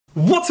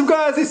What's up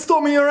guys, it's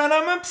Tommy here and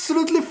I'm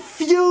absolutely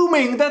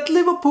fuming that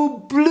Liverpool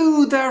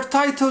blew their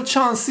title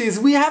chances.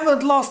 We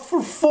haven't lost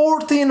for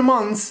 14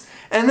 months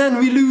and then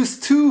we lose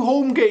 2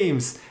 home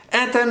games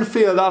at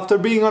Anfield after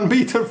being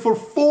unbeaten for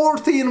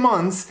 14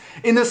 months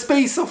in the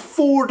space of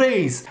 4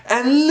 days.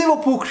 And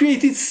Liverpool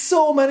created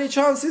so many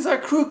chances, I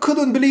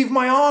couldn't believe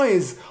my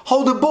eyes.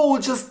 How the ball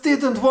just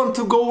didn't want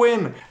to go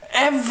in.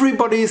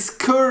 Everybody is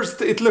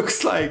cursed, it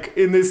looks like,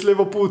 in this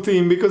Liverpool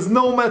team, because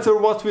no matter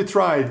what we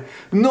tried,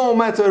 no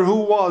matter who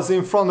was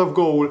in front of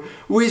goal,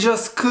 we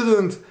just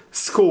couldn't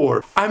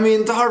score. I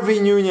mean,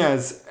 Darwin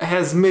Núñez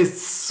has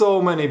missed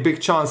so many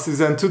big chances,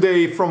 and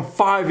today from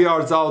 5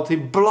 yards out he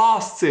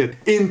blasts it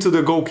into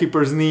the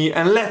goalkeeper's knee.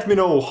 And let me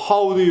know,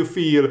 how do you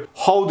feel?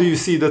 How do you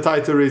see the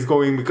title race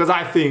going? Because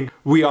I think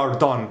we are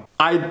done.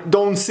 I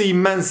don't see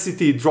Man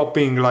City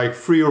dropping like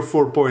 3 or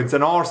 4 points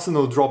and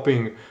Arsenal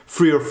dropping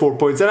 3 or 4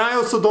 points. And I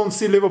also don't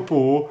see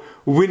Liverpool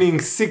winning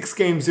 6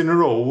 games in a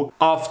row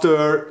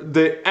after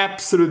the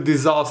absolute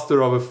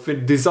disaster of a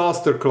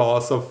disaster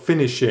class of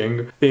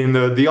finishing in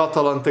the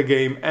Atalanta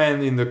game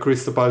and in the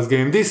Crystal Palace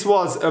game. This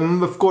was,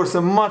 of course,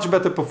 a much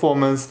better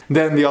performance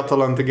than the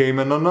Atalanta game.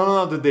 And on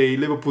another day,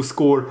 Liverpool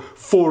scored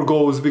 4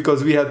 goals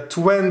because we had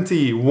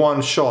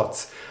 21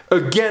 shots.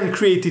 Again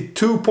created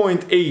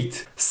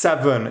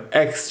 2.87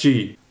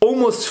 XG.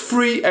 Almost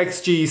 3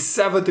 XG,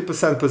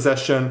 70%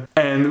 possession,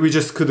 and we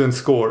just couldn't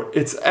score.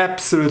 It's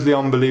absolutely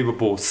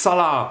unbelievable.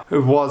 Salah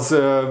was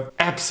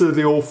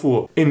absolutely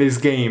awful in this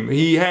game.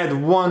 He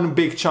had one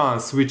big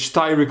chance, which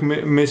Tyrick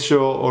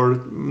Mitchell, or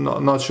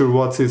not sure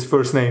what's his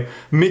first name,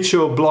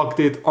 Mitchell blocked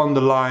it on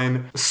the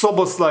line.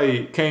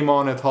 Szoboszlai came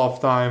on at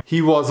halftime.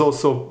 He was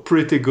also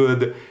pretty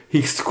good.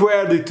 He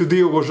squared it to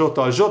Diogo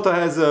Jota. Jota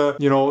has a,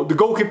 the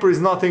goalkeeper is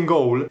not in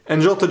goal,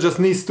 and Jota just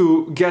needs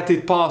to get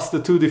it past the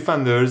 2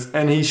 defenders,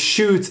 and he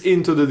shoots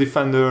into the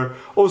defender.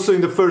 Also in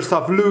the first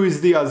half,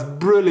 Luis Diaz,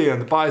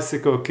 brilliant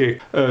bicycle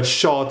kick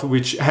shot,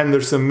 which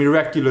Henderson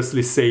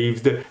miraculously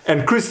saved.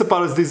 And Crystal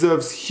Palace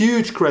deserves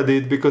huge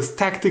credit because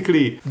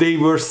tactically they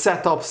were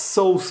set up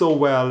so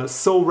well,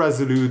 so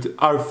resolute.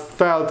 I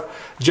felt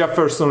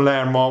Jefferson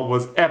Lerma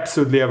was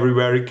absolutely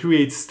everywhere.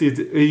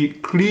 He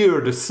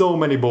cleared so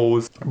many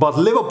balls. But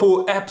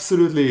Liverpool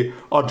absolutely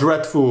are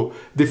dreadful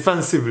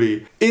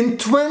defensively. In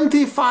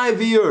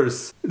 25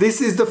 years,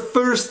 this is the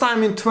first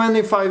time in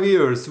 25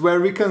 years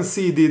where we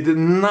conceded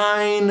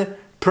 9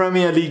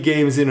 Premier League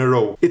games in a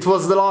row. It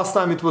was the last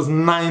time, it was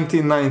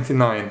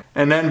 1999.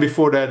 And then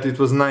before that it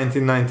was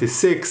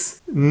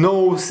 1996.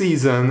 No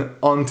season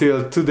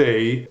until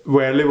today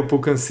where Liverpool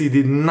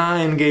conceded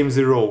 9 games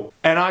in a row.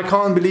 And I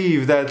can't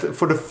believe that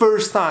for the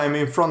first time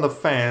in front of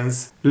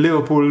fans,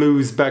 Liverpool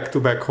lose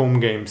back-to-back home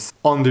games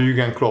under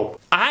Jurgen Klopp.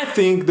 I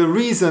think the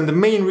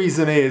main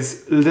reason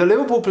is the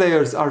Liverpool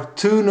players are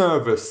too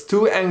nervous,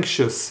 too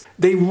anxious.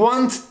 They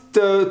want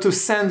to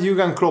send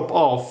Jurgen Klopp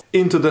off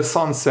into the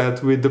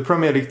sunset with the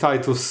Premier League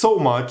title so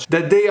much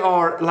that they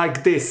are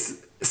like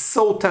this,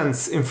 so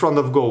tense in front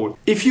of goal.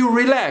 If you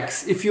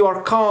relax, if you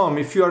are calm,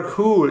 if you are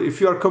cool,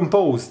 if you are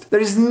composed, there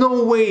is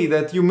no way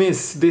that you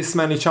miss this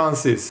many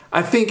chances.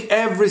 I think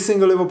every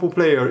single Liverpool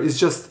player is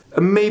just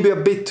maybe a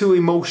bit too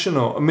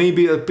emotional,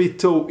 maybe a bit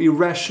too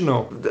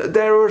irrational.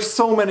 There are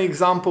so many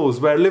examples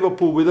where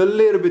Liverpool with a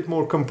little bit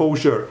more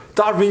composure,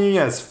 Darwin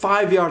Núñez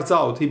 5 yards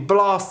out, he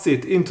blasts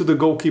it into the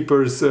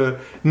goalkeeper's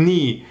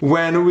knee,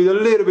 when with a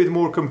little bit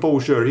more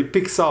composure he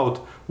picks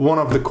out one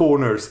of the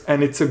corners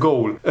and it's a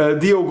goal.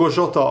 Diogo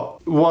Jota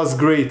was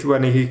great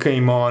when he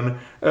came on.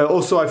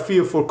 Also I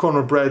feel for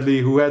Conor Bradley,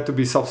 who had to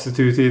be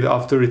substituted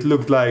after it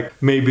looked like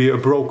maybe a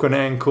broken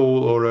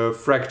ankle or a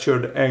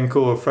fractured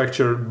ankle or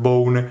fractured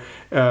bone.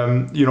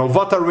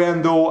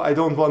 Wataruendo, I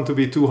don't want to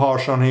be too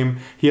harsh on him.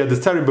 He had a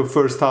terrible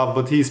first half,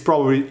 but he's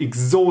probably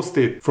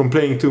exhausted from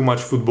playing too much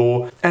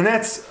football. And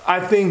that's, I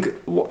think,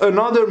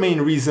 another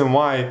main reason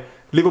why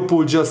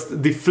Liverpool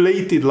just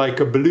deflated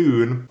like a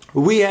balloon.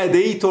 We had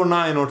 8 or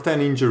 9 or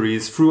 10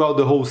 injuries throughout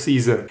the whole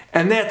season,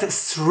 and that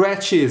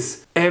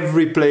stretches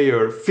every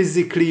player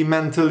physically,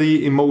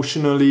 mentally,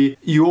 emotionally.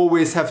 You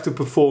always have to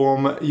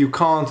perform. You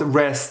can't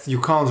rest,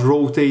 you can't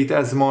rotate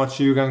as much.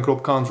 Jurgen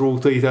Klopp can't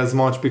rotate as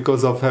much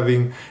because of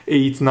having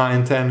 8,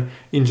 9, 10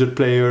 injured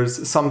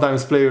players.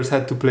 Sometimes players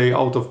had to play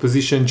out of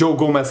position. Joe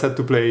Gomez had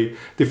to play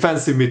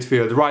defensive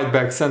midfield, right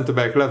back, centre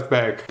back, left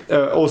back.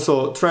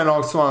 Also Trent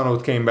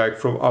Alexander-Arnold came back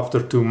from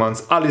after 2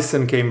 months.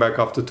 Alisson came back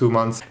after 2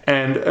 months.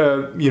 And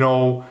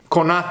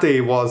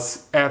Konate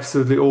was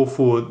absolutely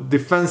awful.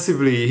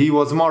 Defensively, he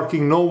was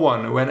marking no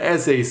one when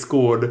Eze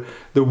scored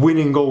the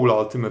winning goal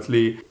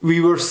ultimately. We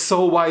were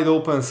so wide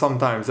open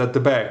sometimes at the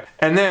back.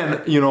 And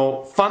then,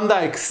 Van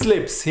Dijk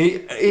slips.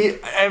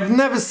 I've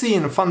never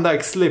seen Van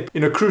Dijk slip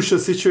in a crucial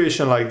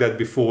situation like that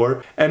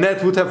before. And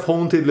that would have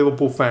haunted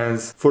Liverpool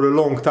fans for a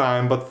long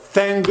time. But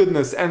thank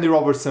goodness Andy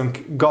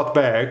Robertson got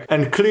back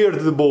and cleared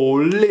the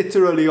ball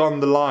literally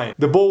on the line.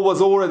 The ball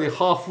was already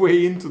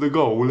halfway into the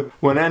goal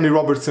when Andy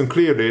Robertson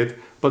cleared it.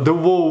 but the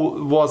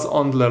ball was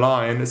on the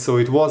line, so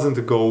it wasn't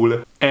a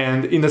goal.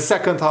 And in the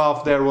second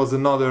half there was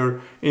another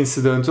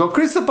incident. Well,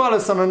 Crystal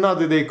Palace on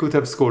another day could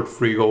have scored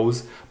 3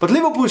 goals, but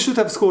Liverpool should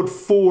have scored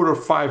 4 or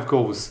 5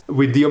 goals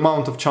with the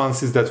amount of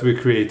chances that we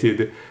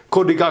created.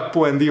 Cody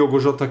Gakpo and Diogo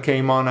Jota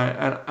came on,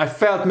 and I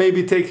felt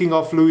maybe taking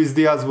off Luis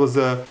Diaz was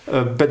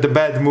the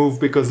bad move,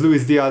 because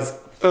Luis Diaz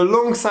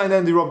alongside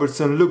Andy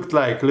Robertson looked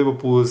like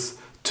Liverpool's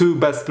 2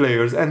 best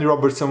players. Andy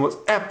Robertson was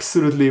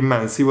absolutely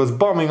immense. He was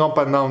bombing up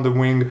and down the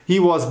wing. He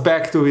was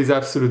back to his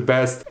absolute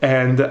best.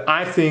 And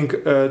I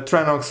think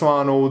Trent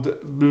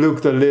Alexander-Arnold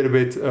looked a little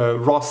bit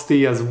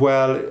rusty as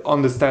well,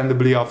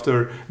 understandably,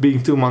 after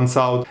being 2 months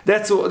out.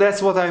 That's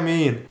what I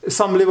mean.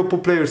 Some Liverpool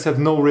players have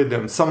no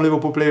rhythm. Some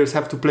Liverpool players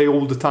have to play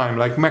all the time.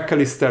 Like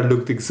McAllister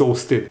looked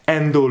exhausted.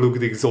 Endo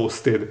looked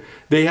exhausted.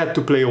 They had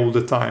to play all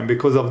the time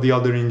because of the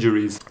other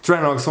injuries.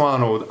 Trent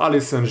Alexander-Arnold,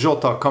 Alisson,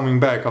 Jota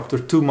coming back after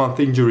 2-month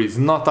injuries.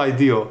 Not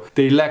ideal.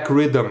 They lack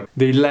rhythm.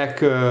 They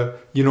lack,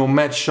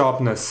 match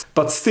sharpness.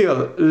 But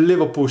still,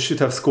 Liverpool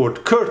should have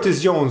scored.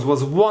 Curtis Jones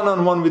was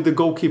one-on-one with the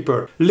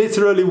goalkeeper.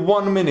 Literally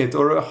 1 minute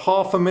or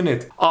half a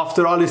minute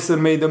after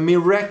Alisson made a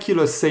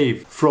miraculous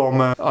save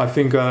from, I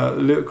think,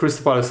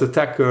 Crystal Palace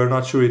attacker.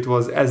 Not sure it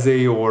was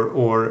Eze or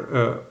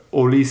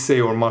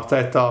Olise or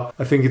Mateta.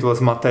 I think it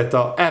was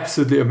Mateta.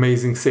 Absolutely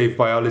amazing save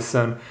by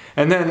Alisson.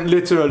 And then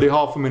literally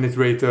half a minute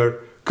later,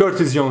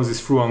 Curtis Jones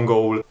is through on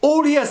goal.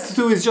 All he has to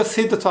do is just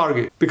hit the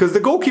target, because the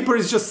goalkeeper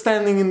is just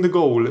standing in the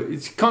goal.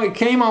 It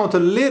came out a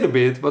little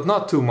bit, but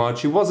not too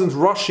much. He wasn't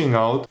rushing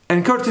out.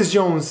 And Curtis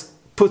Jones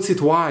puts it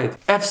wide.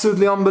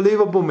 Absolutely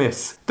unbelievable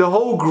miss. The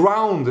whole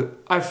ground,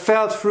 I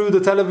felt through the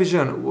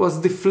television, was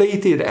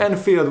deflated.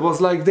 Anfield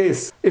was like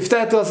this. If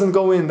that doesn't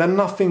go in, then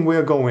nothing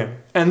will go in.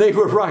 And they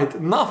were right.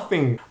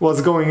 Nothing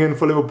was going in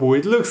for Liverpool.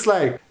 It looks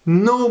like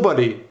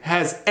nobody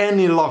has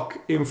any luck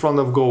in front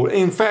of goal.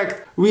 In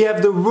fact, we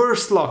have the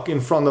worst luck in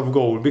front of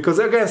goal, because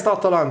against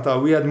Atalanta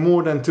we had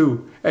more than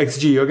 2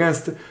 XG.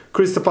 Against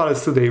Crystal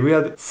Palace today we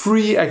had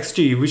 3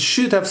 XG. We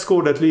should have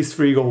scored at least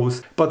 3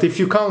 goals. But if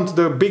you count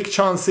the big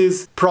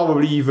chances,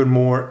 probably even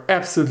more.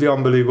 Absolutely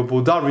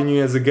unbelievable. Darwin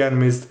Núñez again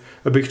missed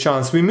a big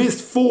chance. We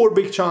missed 4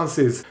 big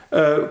chances.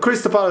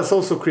 Crystal Palace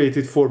also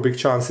created 4 big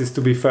chances,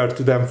 to be fair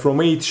to them,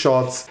 from 8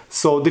 shots.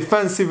 So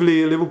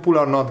defensively, Liverpool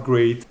are not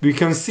great. We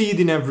concede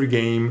in every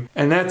game,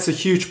 and that's a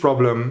huge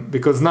problem,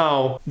 because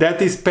now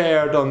that is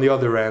paired on the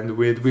other end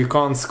with we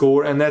can't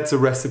score, and that's a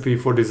recipe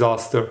for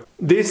disaster.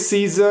 This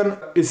season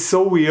is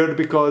so weird,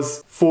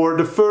 because for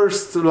the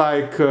first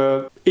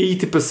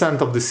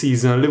 80% of the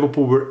season,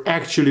 Liverpool were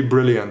actually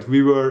brilliant.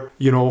 We were,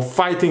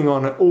 fighting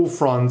on all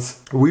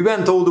fronts. We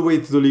went all the way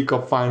to the League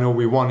Cup final,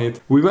 we won it.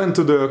 We went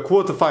to the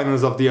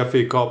quarterfinals of the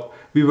FA Cup.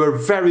 We were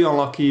very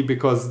unlucky,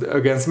 because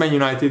against Man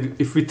United,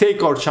 if we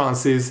take our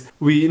chances,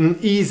 we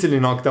easily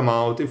knock them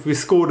out. If we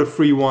scored a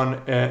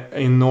 3-1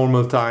 in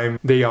normal time,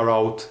 they are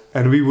out,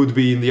 and we would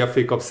be in the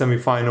FA Cup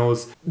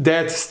semi-finals.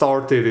 That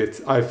started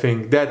it, I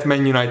think. That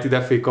Man United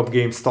FA Cup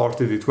game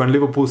started it. When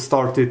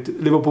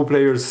Liverpool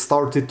players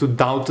started to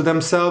doubt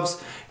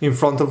themselves in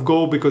front of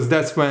goal, because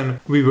that's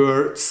when we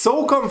were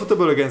so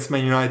comfortable against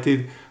Man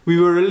United. We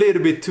were a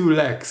little bit too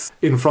lax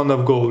in front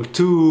of goal,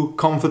 too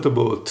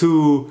comfortable,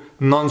 too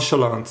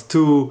nonchalant,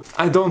 too,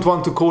 I don't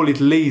want to call it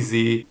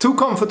lazy. Too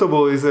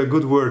comfortable is a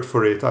good word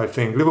for it, I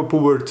think.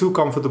 Liverpool were too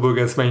comfortable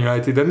against Man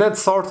United, and that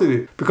started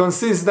it. Because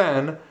since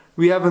then,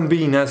 we haven't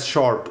been as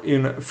sharp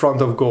in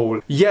front of goal.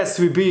 Yes,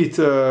 we beat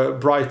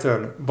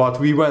Brighton, but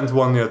we went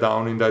 1-0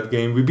 down in that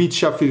game. We beat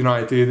Sheffield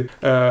United,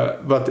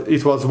 but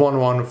it was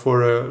 1-1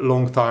 for a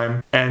long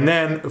time. And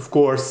then, of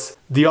course,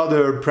 the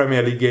other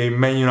Premier League game,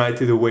 Man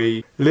United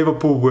away,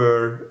 Liverpool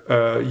were,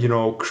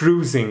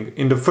 cruising.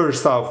 In the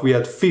first half, we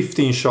had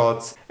 15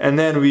 shots, and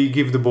then we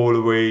give the ball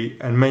away,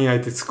 and Man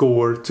United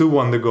scored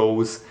 2-1 the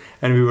goals.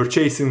 And we were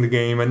chasing the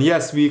game, and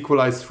yes, we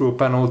equalized through a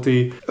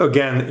penalty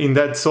again in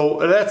that. So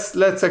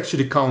let's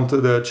actually count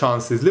the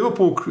chances.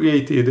 Liverpool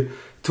created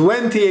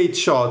 28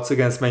 shots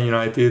against Man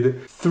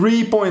United,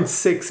 3.6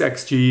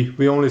 XG.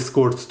 We only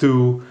scored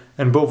 2,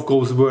 and both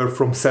goals were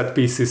from set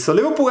pieces. So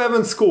Liverpool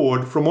haven't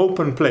scored from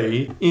open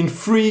play in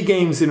 3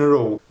 games in a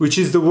row, which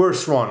is the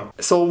worst run.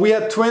 So we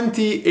had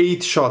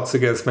 28 shots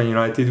against Man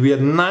United. We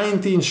had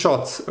 19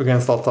 shots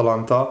against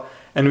Atalanta.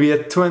 And we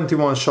had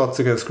 21 shots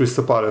against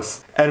Crystal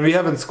Palace. And we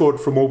haven't scored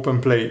from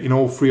open play in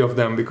all 3 of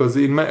them, because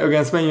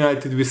against Man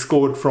United we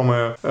scored from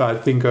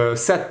a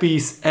set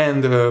piece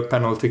and a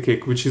penalty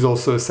kick, which is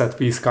also a set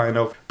piece kind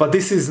of. But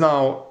this is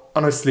now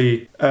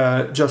honestly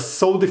just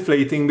so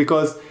deflating,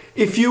 because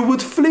if you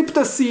would flip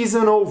the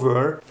season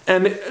over,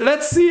 and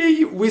let's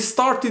say we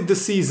started the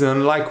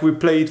season like we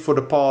played for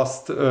the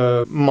past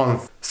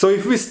month. So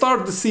if we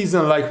start the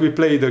season like we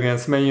played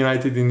against Man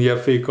United in the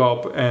FA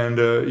Cup and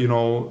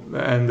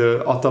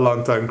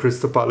Atalanta and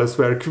Crystal Palace,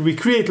 where we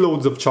create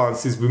loads of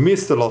chances, we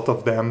missed a lot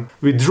of them,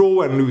 we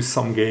draw and lose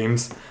some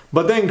games,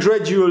 but then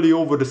gradually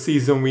over the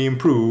season we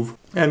improve,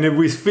 and if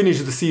we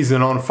finish the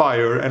season on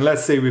fire, and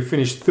let's say we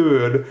finish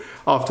 3rd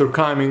after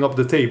climbing up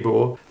the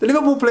table, the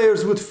Liverpool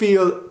players would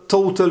feel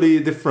totally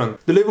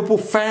different. The Liverpool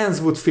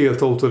fans would feel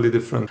totally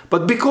different.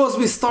 But because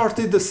we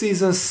started the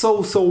season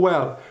so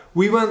well,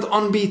 We went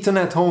unbeaten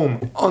at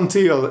home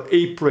until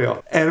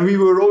April, and we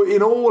were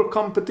in all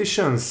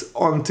competitions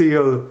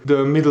until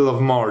the middle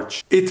of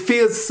March. It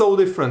feels so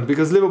different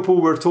because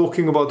Liverpool were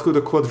talking about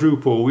the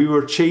quadruple. We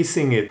were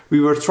chasing it. We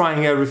were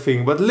trying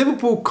everything, but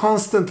Liverpool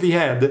constantly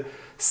had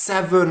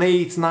 7,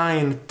 8,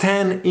 9,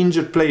 10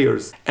 injured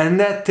players, and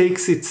that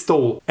takes its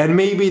toll. And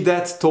maybe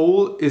that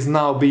toll is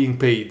now being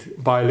paid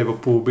by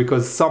Liverpool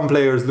because some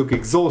players look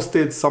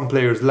exhausted, some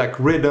players lack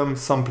rhythm,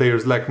 some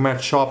players lack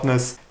match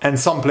sharpness, and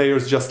some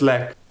players just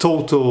lack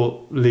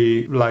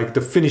totally like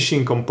the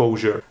finishing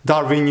composure.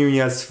 Darwin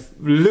Núñez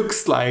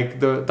looks like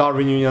the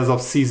Darwin Núñez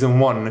of season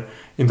 1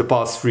 in the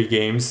past 3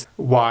 games,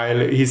 while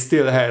he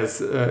still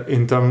has,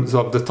 in terms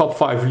of the top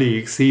 5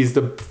 leagues, he's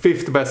the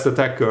 5th best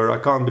attacker. I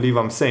can't believe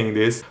I'm saying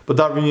this, but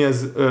Darwin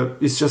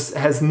Núñez is just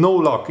has no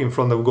luck in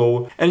front of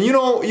goal. And you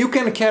know, you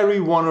can carry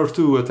 1 or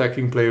 2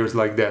 attacking players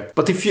like that,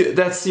 but if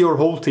that's your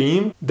whole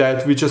team,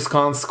 that we just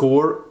can't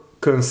score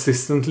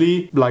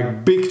consistently,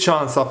 like big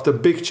chance after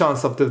big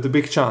chance after the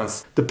big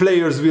chance, the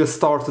players will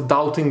start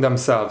doubting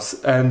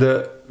themselves,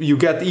 and you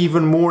get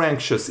even more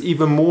anxious,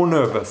 even more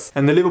nervous.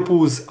 And the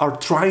Liverpools are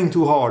trying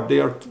too hard.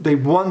 They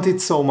want it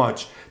so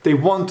much. They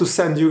want to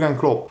send Jurgen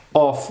Klopp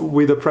off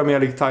with a Premier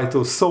League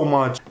title so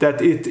much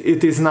that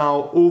it is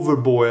now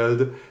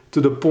overboiled to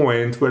the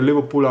point where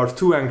Liverpool are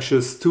too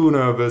anxious, too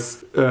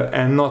nervous,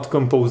 and not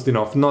composed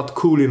enough, not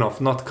cool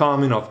enough, not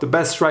calm enough. The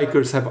best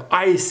strikers have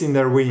ice in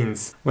their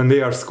veins when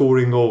they are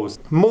scoring goals.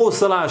 Mo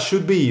Salah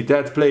should be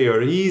that player.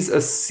 He's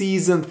a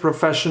seasoned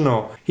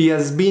professional. He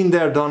has been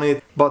there, done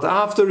it. But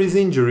after his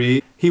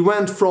injury, he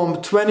went from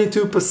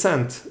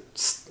 22%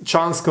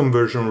 chance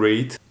conversion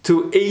rate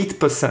to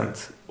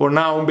 8%. Or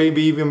now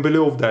maybe even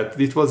below that.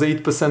 It was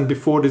 8%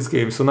 before this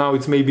game, so now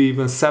it's maybe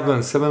even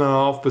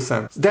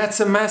 7.5%. That's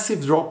a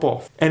massive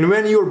drop-off. And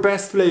when your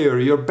best player,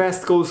 your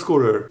best goal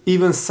scorer,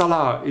 even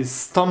Salah, is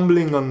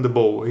stumbling on the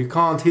ball, he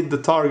can't hit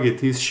the target,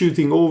 he's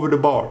shooting over the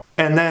bar,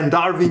 and then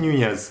Darwin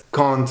Núñez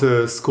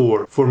can't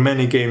score for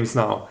many games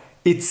now,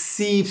 it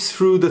seeps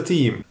through the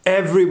team.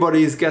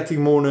 Everybody is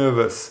getting more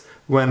nervous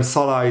when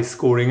Salah is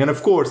scoring. And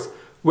of course,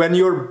 when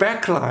your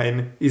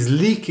backline is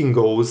leaking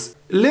goals,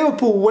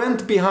 Liverpool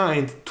went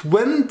behind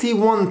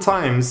 21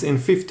 times in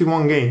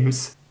 51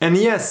 games. And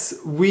yes,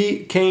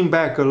 we came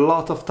back a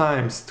lot of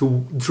times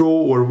to draw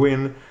or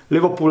win.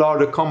 Liverpool are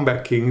the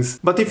comeback kings.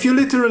 But if you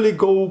literally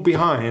go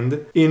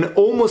behind in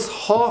almost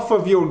half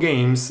of your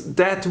games,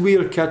 that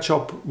will catch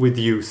up with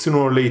you sooner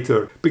or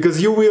later.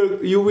 Because you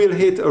will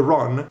hit a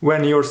run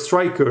when your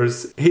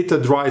strikers hit a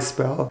dry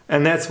spell.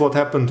 And that's what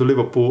happened to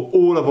Liverpool.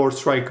 All of our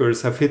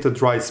strikers have hit a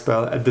dry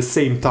spell at the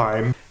same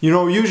time. You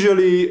know,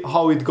 usually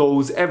how it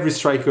goes, every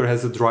striker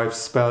has a dry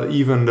spell.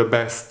 Even the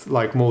best,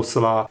 like Mo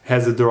Salah,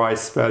 has a dry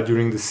spell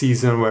during the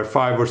season where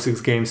 5 or 6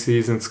 games he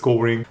isn't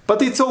scoring.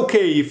 But it's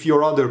okay if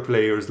your other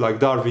players like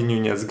Darwin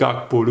Núñez,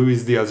 Gakpo,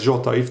 Luis Diaz,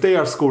 Jota, if they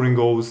are scoring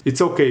goals,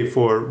 it's okay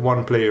for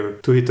one player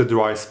to hit a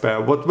dry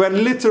spell. But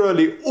when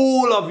literally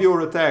all of your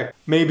attack,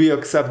 maybe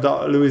except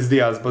Luis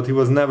Diaz, but he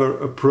was never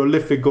a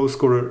prolific goal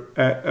scorer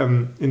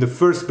in the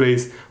first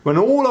place, when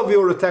all of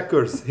your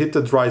attackers hit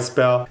a dry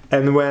spell,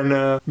 and when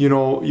you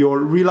know, your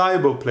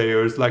reliable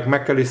players like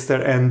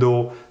McAllister,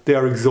 Endo, they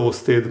are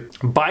exhausted.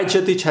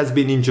 Bajcetic has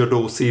been injured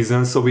all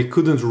season, so we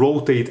couldn't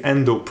rotate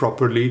Endo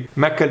properly.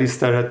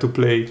 McAllister had to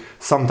play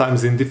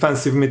sometimes in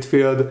defensive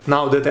midfield.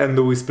 Now that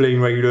Endo is playing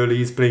regularly,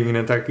 he's playing in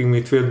attacking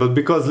midfield. But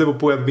because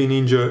Liverpool have been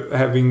injured,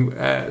 having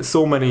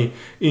so many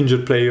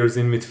injured players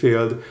in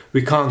midfield,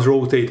 we can't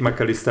rotate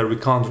McAllister, we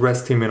can't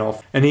rest him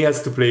enough. And he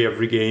has to play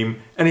every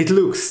game. And it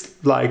looks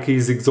like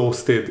he's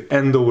exhausted.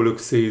 Endo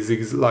looks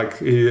like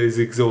he is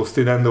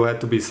exhausted. Endo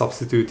had to be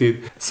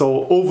substituted.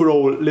 So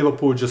overall,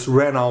 Liverpool just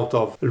ran out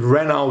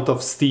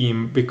of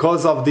steam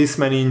because of this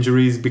many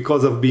injuries,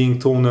 because of being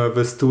too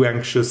nervous, too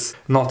anxious,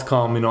 not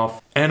calm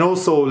enough, and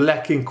also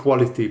lacking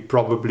quality.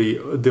 Probably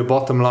the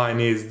bottom line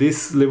is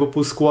this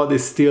Liverpool squad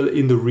is still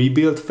in the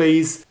rebuild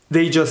phase.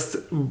 They just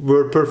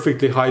were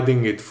perfectly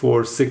hiding it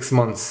for 6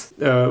 months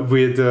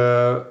with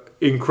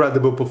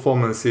incredible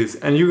performances.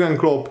 And Jurgen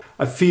Klopp,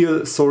 I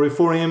feel sorry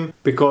for him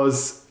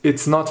because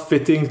it's not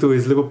fitting to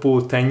his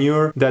Liverpool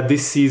tenure that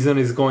this season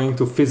is going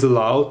to fizzle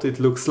out, it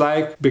looks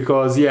like.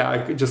 Because yeah,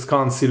 I just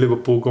can't see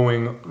Liverpool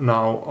going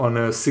now on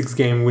a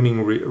 6-game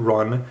winning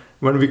run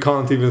when we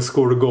can't even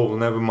score a goal,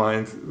 never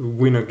mind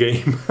win a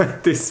game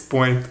at this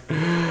point.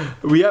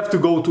 We have to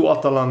go to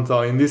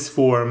Atalanta in this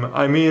form.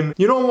 I mean,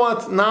 you know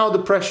what? Now the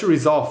pressure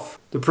is off.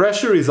 The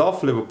pressure is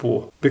off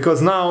Liverpool,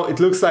 because now it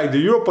looks like the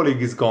Europa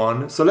League is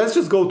gone. So let's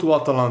just go to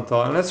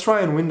Atalanta and let's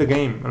try and win the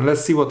game and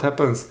let's see what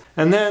happens.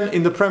 And then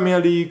in the Premier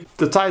League,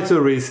 the title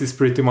race is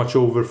pretty much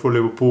over for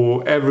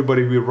Liverpool.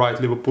 Everybody will write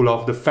Liverpool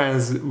off. The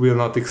fans will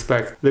not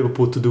expect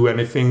Liverpool to do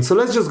anything. So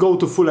let's just go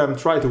to Fulham,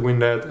 try to win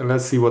that, and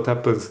let's see what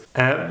happens.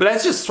 But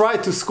let's just try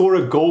to score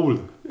a goal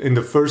in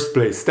the first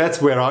place.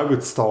 That's where I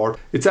would start.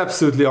 It's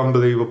absolutely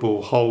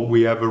unbelievable how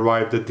we have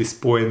arrived at this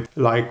point.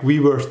 Like, we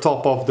were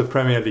top of the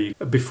Premier League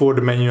before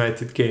the Man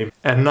United game,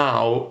 and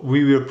now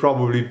we will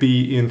probably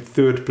be in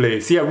third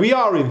place. Yeah, we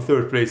are in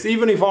third place.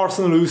 Even if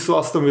Arsenal lose to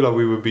Aston Villa,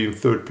 we will be in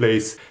third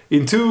place.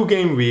 In 2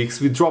 game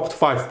weeks, we dropped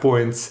 5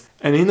 points,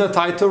 and in a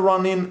title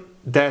run-in,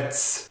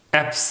 that's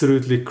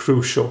absolutely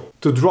crucial.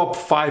 To drop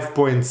 5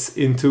 points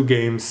in 2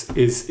 games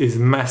is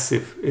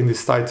massive in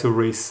this title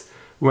race,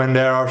 when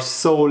there are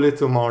so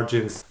little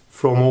margins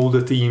from all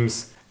the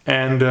teams.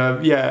 And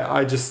yeah,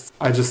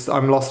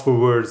 I'm lost for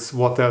words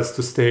what else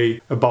to say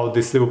about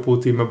this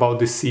Liverpool team, about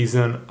this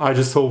season. I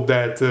just hope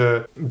that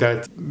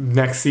that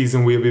next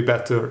season will be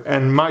better.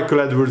 And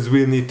Michael Edwards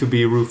will need to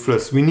be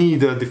ruthless. We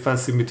need a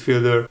defensive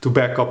midfielder to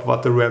back up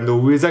Wataru Endo,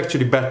 who is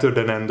actually better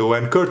than Endo.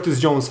 And Curtis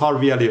Jones,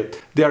 Harvey Elliott,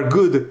 they are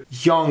good,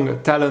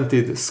 young,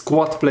 talented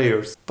squad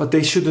players, but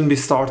they shouldn't be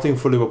starting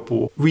for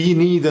Liverpool. We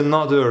need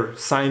another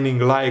signing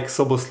like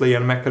Szoboszlai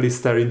and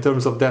McAllister. In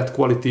terms of that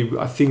quality,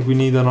 I think we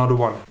need another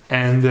one.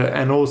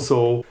 And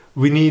also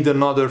we need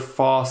another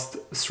fast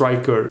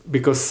striker,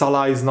 because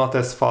Salah is not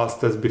as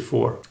fast as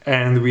before,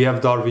 and we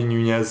have Darwin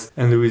Núñez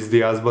and Luis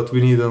Diaz, but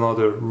we need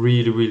another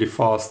really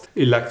fast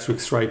electric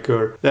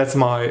striker. That's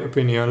my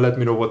opinion. Let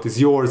me know what is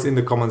yours in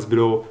the comments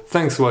below.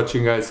 Thanks for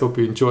watching, guys. Hope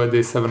you enjoyed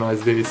this. Have a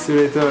nice day. See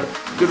you later.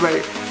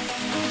 Goodbye.